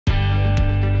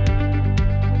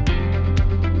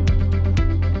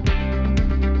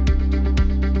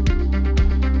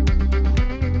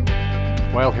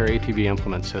WildHare ATV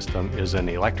implement system is an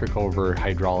electric over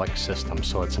hydraulic system,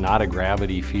 so it's not a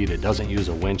gravity feed. It doesn't use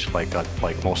a winch like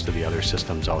most of the other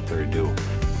systems out there do.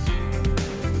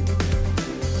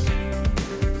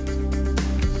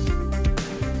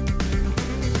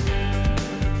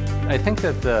 I think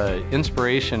that the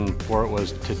inspiration for it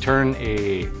was to turn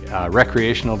a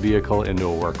recreational vehicle into a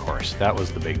workhorse. That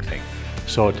was the big thing.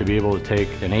 So to be able to take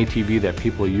an ATV that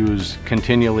people use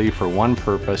continually for one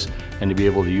purpose and to be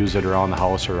able to use it around the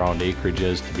house or around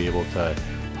acreages, to be able to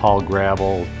haul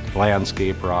gravel,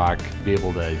 landscape rock, be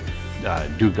able to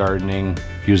do gardening,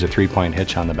 use a 3-point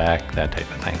hitch on the back, that type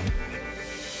of thing.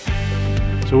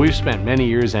 So we've spent many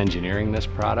years engineering this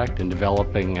product and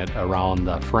developing it around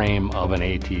the frame of an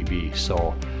ATV.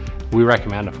 So we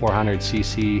recommend a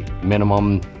 400cc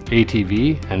minimum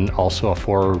ATV and also a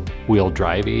 4-wheel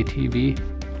drive ATV.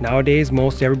 Nowadays,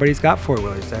 most everybody's got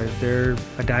 4-wheelers. They're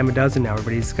a dime a dozen now,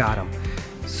 everybody's got them.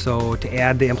 So to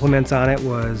add the implements on it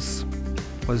was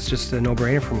just a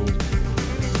no-brainer for me.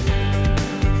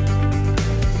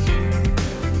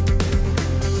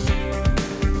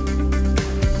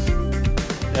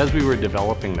 As we were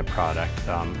developing the product,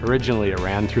 originally it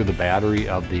ran through the battery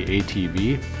of the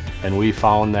ATV, and we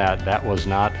found that that was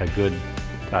not a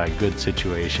good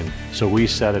situation. So we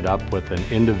set it up with an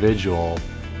individual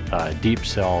deep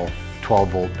cell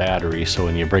 12-volt battery, so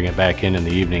when you bring it back in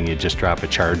the evening, you just drop a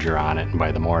charger on it, and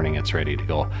by the morning it's ready to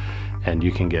go. And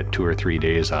you can get 2 or 3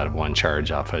 days out of one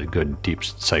charge off a good deep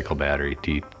cycle battery,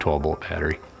 deep 12-volt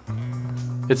battery.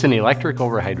 It's an electric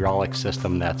over hydraulic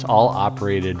system that's all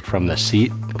operated from the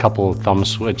seat, a couple of thumb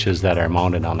switches that are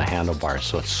mounted on the handlebars,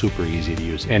 so it's super easy to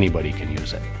use. Anybody can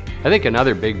use it. I think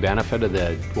another big benefit of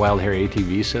the WildHare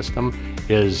ATV system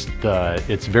is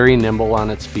it's very nimble on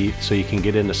its feet, so you can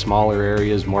get into smaller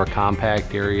areas, more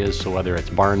compact areas, so whether it's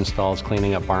barn stalls,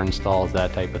 cleaning up barn stalls,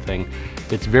 that type of thing.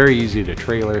 It's very easy to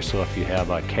trailer, so if you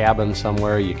have a cabin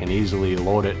somewhere, you can easily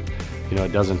load it. You know,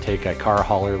 it doesn't take a car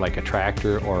hauler like a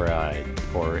tractor or a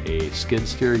skid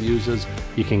steer uses.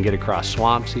 You can get across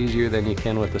swamps easier than you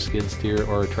can with a skid steer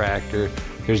or a tractor.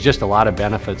 There's just a lot of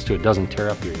benefits to it. It doesn't tear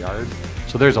up your yard.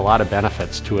 So there's a lot of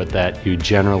benefits to it that you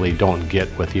generally don't get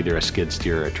with either a skid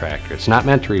steer or a tractor. It's not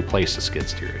meant to replace a skid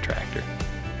steer or tractor.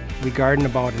 We garden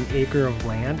about an acre of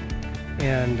land,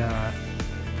 and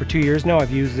for 2 years now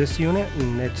I've used this unit,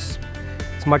 and it's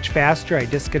much faster. I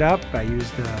disc it up, I use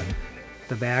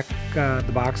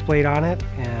the box blade on it,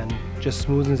 and just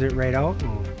smoothens it right out.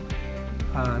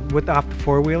 And off the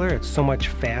 4-wheeler, it's so much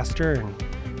faster and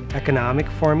economic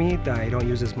for me that I don't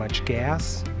use as much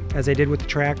gas as I did with the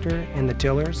tractor and the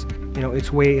tillers. You know,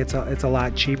 it's a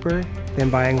lot cheaper than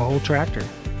buying a whole tractor.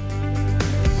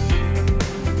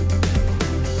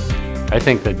 I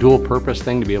think the dual purpose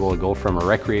thing to be able to go from a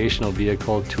recreational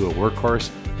vehicle to a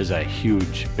workhorse is a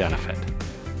huge benefit.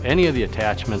 Any of the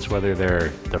attachments, whether they're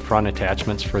the front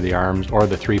attachments for the arms or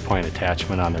the 3-point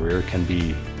attachment on the rear, can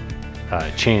be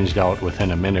changed out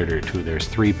within a minute or two. There's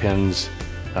 3 pins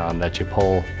that you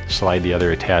pull, slide the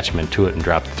other attachment to it, and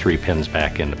drop the 3 pins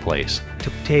back into place.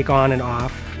 To take on and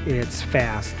off, it's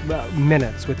fast.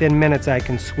 Minutes. Within minutes I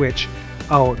can switch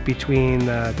out between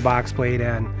the box blade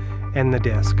and the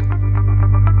disc.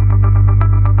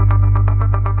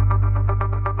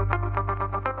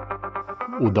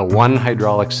 The one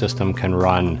hydraulic system can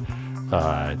run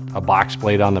a box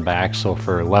blade on the back, so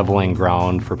for leveling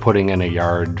ground, for putting in a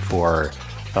yard, for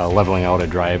leveling out a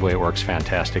driveway, it works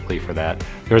fantastically for that.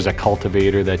 There's a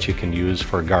cultivator that you can use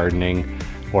for gardening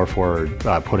or for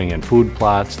putting in food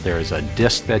plots. There's a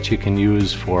disc that you can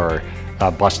use for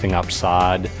busting up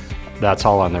sod. That's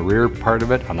all on the rear part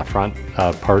of it. On the front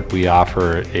part, we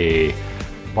offer a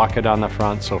bucket on the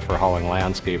front, so for hauling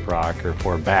landscape rock or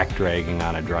for back dragging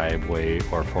on a driveway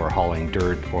or for hauling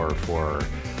dirt or for,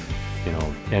 you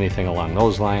know, anything along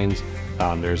those lines.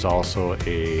 There's also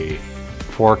a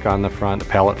fork on the front, a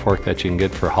pallet fork that you can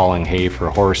get for hauling hay for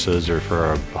horses or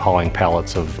for hauling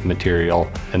pallets of material.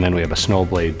 And then we have a snow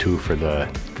blade too for the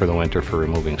winter for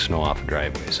removing snow off of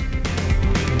driveways.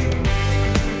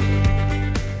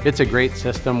 It's a great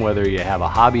system whether you have a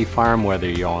hobby farm, whether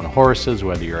you own horses,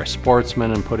 whether you're a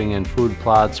sportsman and putting in food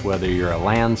plots, whether you're a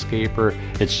landscaper.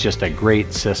 It's just a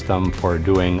great system for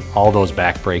doing all those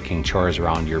back-breaking chores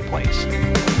around your place.